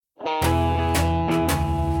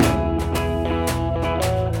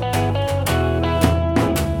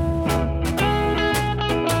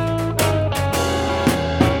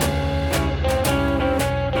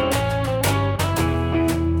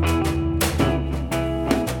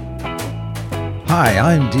Hi,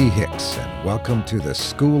 I'm D. Hicks, and welcome to the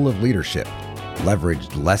School of Leadership,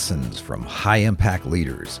 leveraged lessons from high-impact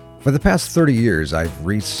leaders. For the past 30 years, I've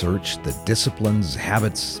researched the disciplines,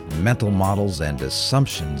 habits, mental models, and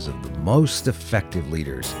assumptions of the most effective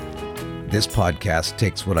leaders. This podcast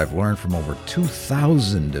takes what I've learned from over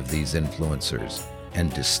 2,000 of these influencers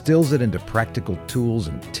and distills it into practical tools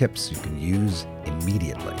and tips you can use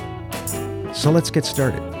immediately. So let's get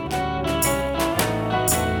started.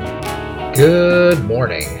 Good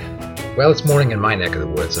morning. Well, it's morning in my neck of the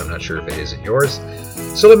woods. I'm not sure if it is in yours.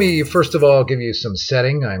 So let me first of all give you some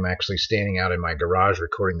setting. I'm actually standing out in my garage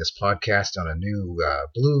recording this podcast on a new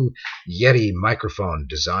blue Yeti microphone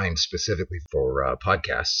designed specifically for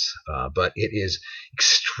podcasts, but it is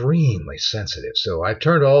extremely sensitive. So I've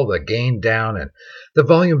turned all the gain down and the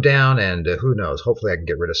volume down, and who knows, hopefully I can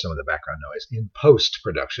get rid of some of the background noise in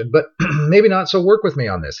post-production, but maybe not, so work with me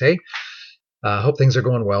on this, hey? Hope things are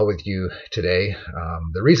going well with you today.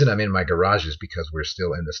 The reason I'm in my garage is because we're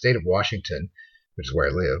still in the state of Washington, which is where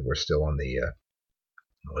I live. We're still on the,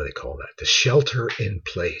 what do they call that? The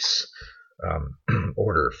shelter-in-place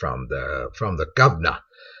order from the governor.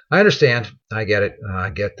 I understand. I get it.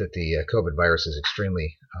 I get that the COVID virus is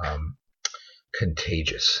extremely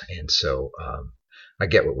contagious, and so I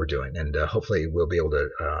get what we're doing, and hopefully we'll be able to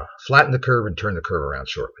flatten the curve and turn the curve around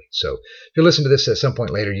shortly. So if you listen to this at some point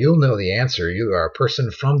later, you'll know the answer. You are a person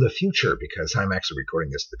from the future, because I'm actually recording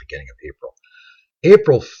this at the beginning of April.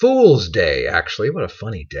 April Fool's Day, actually. What a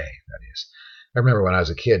funny day that is. I remember when I was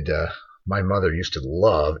a kid, my mother used to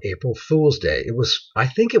love April Fool's Day. I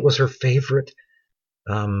think it was her favorite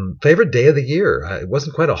day of the year. It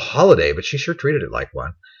wasn't quite a holiday, but she sure treated it like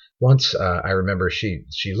one. Once, I remember she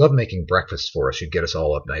loved making breakfast for us. She'd get us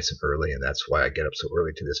all up nice and early, and that's why I get up so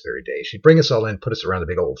early to this very day. She'd bring us all in, put us around the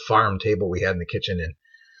big old farm table we had in the kitchen, and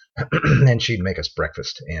and she'd make us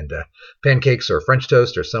breakfast, and pancakes or French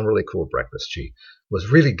toast or some really cool breakfast. She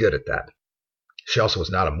was really good at that. She also was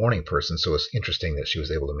not a morning person, so it's interesting that she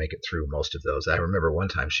was able to make it through most of those. I remember one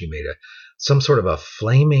time she made some sort of a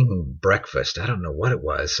flaming breakfast. I don't know what it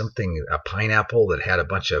was, a pineapple that had a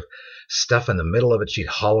bunch of stuff in the middle of it she'd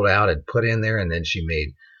hollowed out and put in there, and then she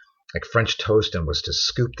made like French toast and was to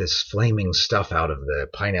scoop this flaming stuff out of the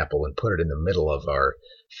pineapple and put it in the middle of our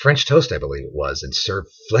French toast, I believe it was, and serve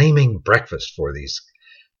flaming breakfast for these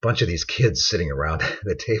bunch of these kids sitting around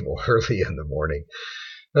the table early in the morning.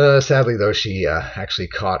 Sadly, though, she actually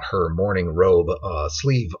caught her morning robe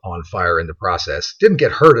sleeve on fire in the process. Didn't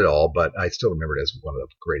get hurt at all, but I still remember it as one of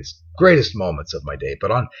the greatest moments of my day.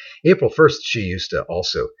 But on April 1st, she used to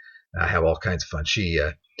also have all kinds of fun. She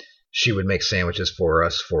would make sandwiches for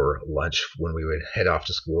us for lunch when we would head off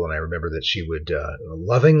to school, and I remember that she would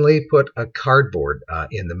lovingly put a cardboard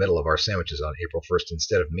in the middle of our sandwiches on April 1st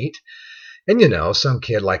instead of meat. And some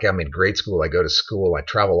kid, like I'm in grade school, I go to school, I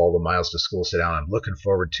travel all the miles to school, sit down, I'm looking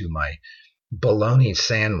forward to my bologna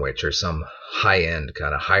sandwich or some high-end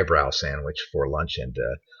kind of highbrow sandwich for lunch, and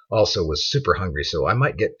also was super hungry, so I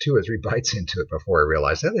might get 2 or 3 bites into it before I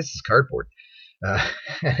realized, this is cardboard.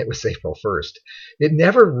 And it was April 1st. It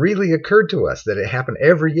never really occurred to us that it happened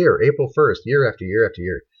every year, April 1st, year after year after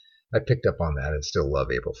year. I picked up on that and still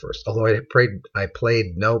love April 1st, although I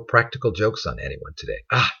played no practical jokes on anyone today.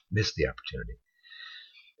 Missed the opportunity.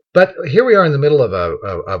 But here we are in the middle of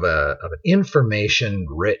an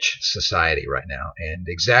information-rich society right now, and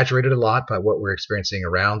exaggerated a lot by what we're experiencing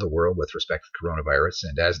around the world with respect to coronavirus.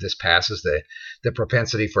 And as this passes, the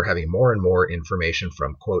propensity for having more and more information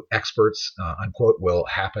from, quote, experts, unquote, will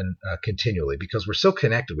happen continually, because we're so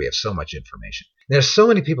connected. We have so much information. There's so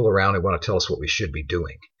many people around who want to tell us what we should be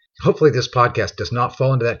doing. Hopefully this podcast does not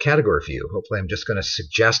fall into that category for you. Hopefully I'm just going to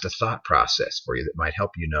suggest a thought process for you that might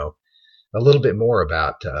help you know a little bit more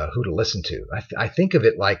about who to listen to. I think of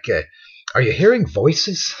it like, are you hearing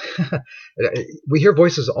voices? We hear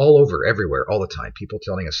voices all over, everywhere, all the time. People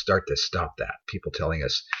telling us, start this, stop that. People telling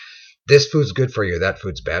us, this food's good for you, that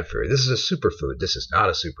food's bad for you. This is a superfood, this is not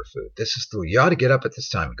a superfood. You ought to get up at this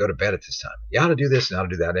time and go to bed at this time. You ought to do this and ought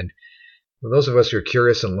to do that. And those of us who are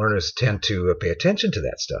curious and learners tend to pay attention to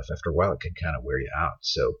that stuff. After a while, it can kind of wear you out.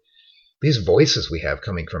 So these voices we have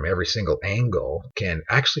coming from every single angle can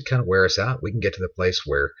actually kind of wear us out. We can get to the place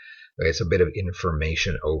where it's a bit of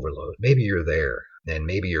information overload. Maybe you're there, and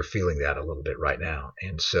maybe you're feeling that a little bit right now.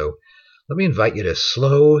 And so let me invite you to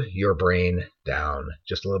slow your brain down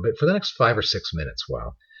just a little bit for the next 5 or 6 minutes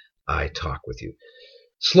while I talk with you.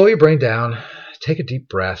 Slow your brain down, take a deep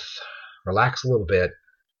breath, relax a little bit,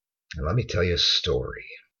 and let me tell you a story.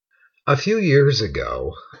 A few years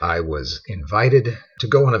ago, I was invited to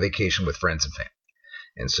go on a vacation with friends and family.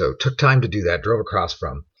 And so took time to do that, drove across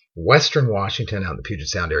from Western Washington out in the Puget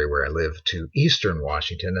Sound area where I live to eastern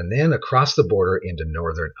Washington, and then across the border into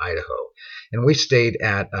northern Idaho. And we stayed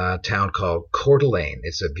at a town called Coeur d'Alene.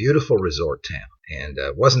 It's a beautiful resort town, and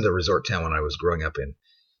it wasn't a resort town when I was growing up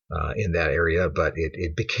in that area, but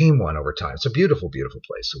it became one over time. It's a beautiful, beautiful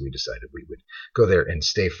place. So we decided we would go there and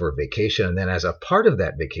stay for a vacation. And then as a part of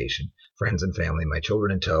that vacation, friends and family, my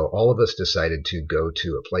children in tow, all of us decided to go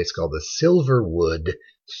to a place called the Silverwood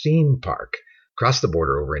Theme Park across the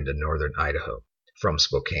border over into northern Idaho from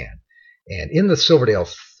Spokane. And in the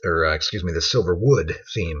the Silverwood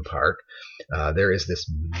Theme Park, there is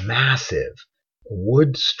this massive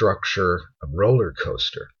wood structure roller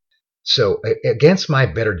coaster. So against my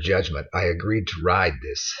better judgment, I agreed to ride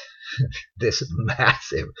this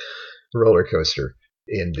massive roller coaster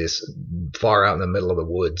in this far out in the middle of the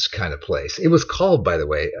woods kind of place. It was called, by the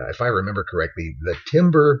way, if I remember correctly, the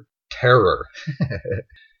Timber Terror.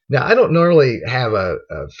 Now, I don't normally have a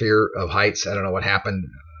fear of heights. I don't know what happened.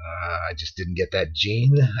 I just didn't get that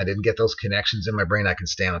gene. I didn't get those connections in my brain. I can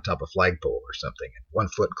stand on top of a flagpole or something, and 1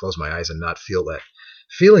 foot, and close my eyes and not feel that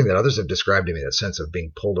feeling that others have described to me, that sense of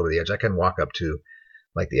being pulled over the edge. I can walk up to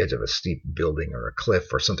like the edge of a steep building or a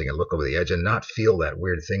cliff or something and look over the edge and not feel that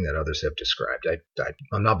weird thing that others have described.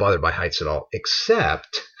 I'm not bothered by heights at all,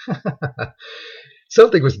 except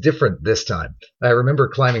something was different this time. I remember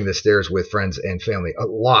climbing the stairs with friends and family, a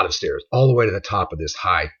lot of stairs, all the way to the top of this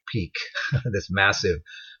high peak, this massive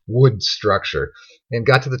wood structure, and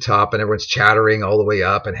got to the top, and everyone's chattering all the way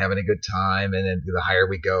up and having a good time. And then the higher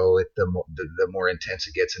we go, the more intense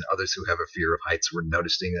it gets, and others who have a fear of heights were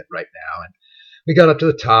noticing it right now. And we got up to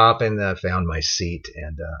the top and found my seat,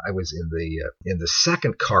 and I was in the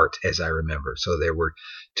second cart, as I remember. So there were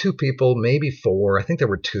two people, maybe four. I think there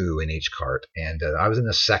were two in each cart, and I was in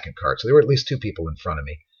the second cart. So there were at least two people in front of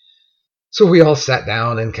me. So we all sat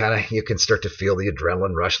down, and you can start to feel the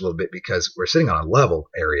adrenaline rush a little bit because we're sitting on a level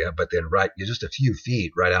area, but then you're just a few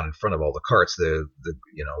feet right out in front of all the carts. The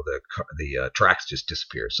tracks just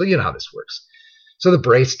disappear. So you know how this works. So the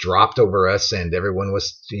brace dropped over us, and everyone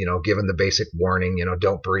was, given the basic warning,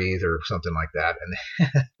 don't breathe or something like that.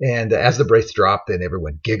 And and as the brace dropped, then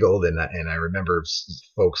everyone giggled, and I remember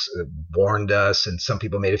folks warned us, and some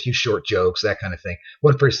people made a few short jokes, that kind of thing.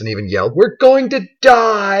 One person even yelled, "We're going to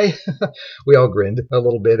die!" We all grinned a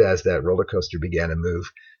little bit as that roller coaster began to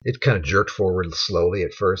move. It kind of jerked forward slowly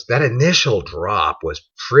at first. That initial drop was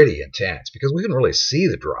pretty intense because we couldn't really see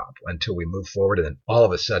the drop until we moved forward, and then all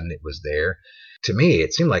of a sudden it was there. To me,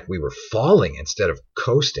 it seemed like we were falling instead of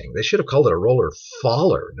coasting. They should have called it a roller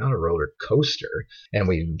faller, not a roller coaster. And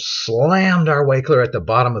we slammed our way clear at the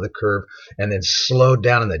bottom of the curve and then slowed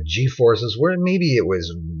down in the G-forces where maybe it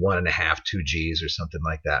was 1.5, 2 Gs or something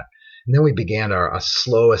like that. And then we began a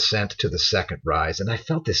slow ascent to the second rise, and I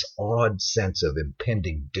felt this odd sense of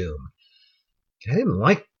impending doom. I didn't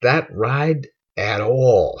like that ride at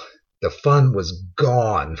all. The fun was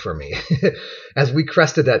gone for me. As we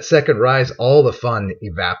crested that second rise, all the fun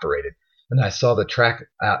evaporated. And I saw the track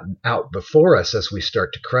out before us as we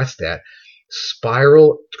start to crest that,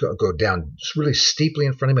 spiral, go down really steeply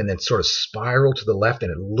in front of me, and then sort of spiral to the left.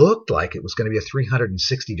 And it looked like it was going to be a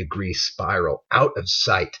 360-degree spiral out of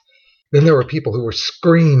sight. Then there were people who were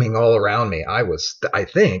screaming all around me. I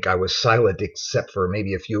think I was silent except for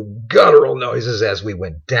maybe a few guttural noises as we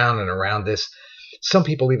went down and around this. Some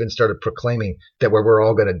people even started proclaiming that we were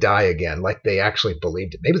all going to die again, like they actually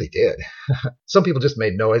believed it. Maybe they did. Some people just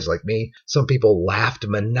made noise like me. Some people laughed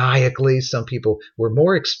maniacally. Some people were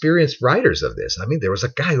more experienced riders of this. I mean, there was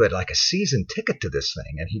a guy who had like a season ticket to this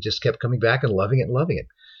thing, and he just kept coming back and loving it and loving it.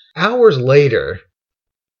 Hours later,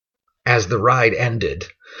 as the ride ended,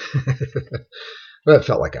 well, it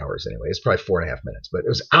felt like hours anyway. It's probably 4.5 minutes, but it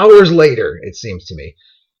was hours later, it seems to me.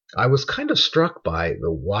 I was kind of struck by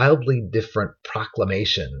the wildly different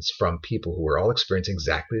proclamations from people who were all experiencing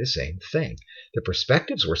exactly the same thing. Their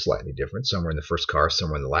perspectives were slightly different. Some were in the first car, some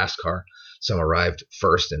were in the last car. Some arrived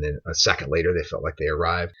first, and then a second later they felt like they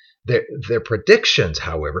arrived. Their predictions,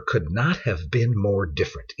 however, could not have been more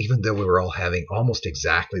different, even though we were all having almost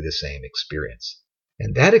exactly the same experience.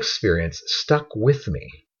 And that experience stuck with me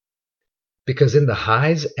because in the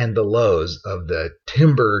highs and the lows of the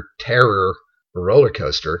Timber Terror roller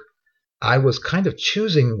coaster, I was kind of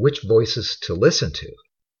choosing which voices to listen to.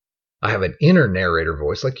 I have an inner narrator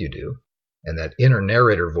voice like you do, and that inner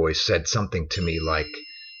narrator voice said something to me like,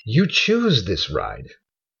 "You choose this ride.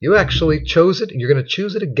 You actually chose it, and you're going to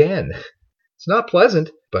choose it again. It's not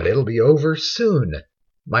pleasant, but it'll be over soon."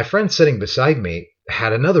 My friend sitting beside me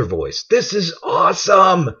had another voice. "This is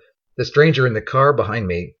awesome." The stranger in the car behind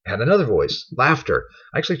me had another voice, laughter.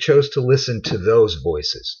 I actually chose to listen to those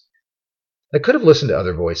voices. I could have listened to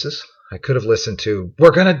other voices. I could have listened to,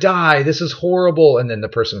 we're going to die, this is horrible, and then the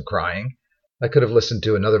person crying. I could have listened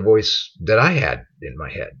to another voice that I had in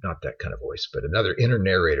my head, not that kind of voice, but another inner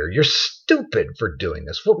narrator. You're stupid for doing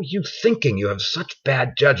this. What were you thinking? You have such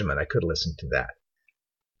bad judgment. I could listen to that.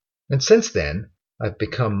 And since then, I've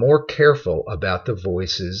become more careful about the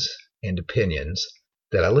voices and opinions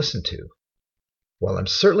that I listen to. While I'm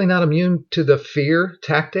certainly not immune to the fear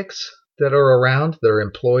tactics that are around, that are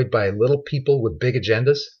employed by little people with big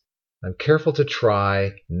agendas, I'm careful to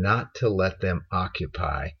try not to let them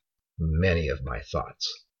occupy many of my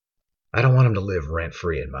thoughts. I don't want them to live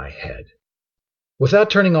rent-free in my head. Without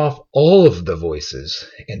turning off all of the voices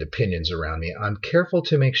and opinions around me, I'm careful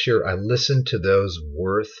to make sure I listen to those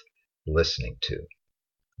worth listening to.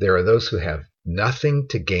 There are those who have nothing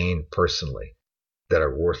to gain personally that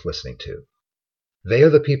are worth listening to. They are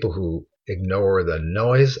the people who ignore the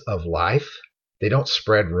noise of life. They don't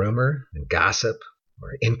spread rumor and gossip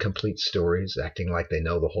or incomplete stories, acting like they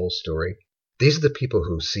know the whole story. These are the people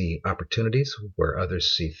who see opportunities where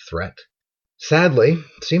others see threat. Sadly,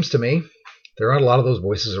 it seems to me, there aren't a lot of those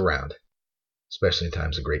voices around, especially in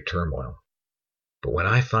times of great turmoil. But when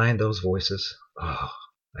I find those voices, I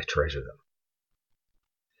treasure them.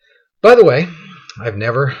 By the way, I've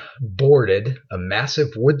never boarded a massive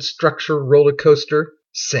wood structure roller coaster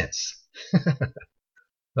since.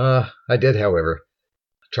 I did, however,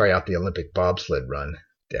 try out the Olympic bobsled run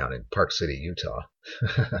down in Park City, Utah.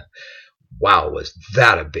 Wow, was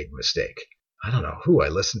that a big mistake. I don't know who I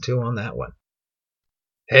listened to on that one.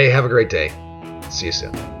 Hey, have a great day. See you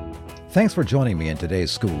soon. Thanks for joining me in today's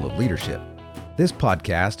School of Leadership. This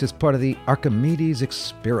podcast is part of the Archimedes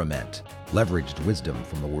Experiment, leveraged wisdom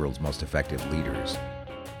from the world's most effective leaders.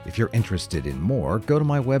 If you're interested in more, go to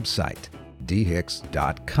my website,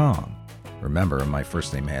 dhicks.com. Remember, my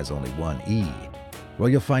first name has only one E. Well,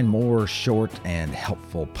 you'll find more short and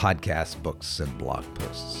helpful podcasts, books, and blog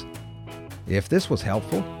posts. If this was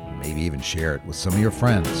helpful, maybe even share it with some of your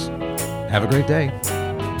friends. Have a great day.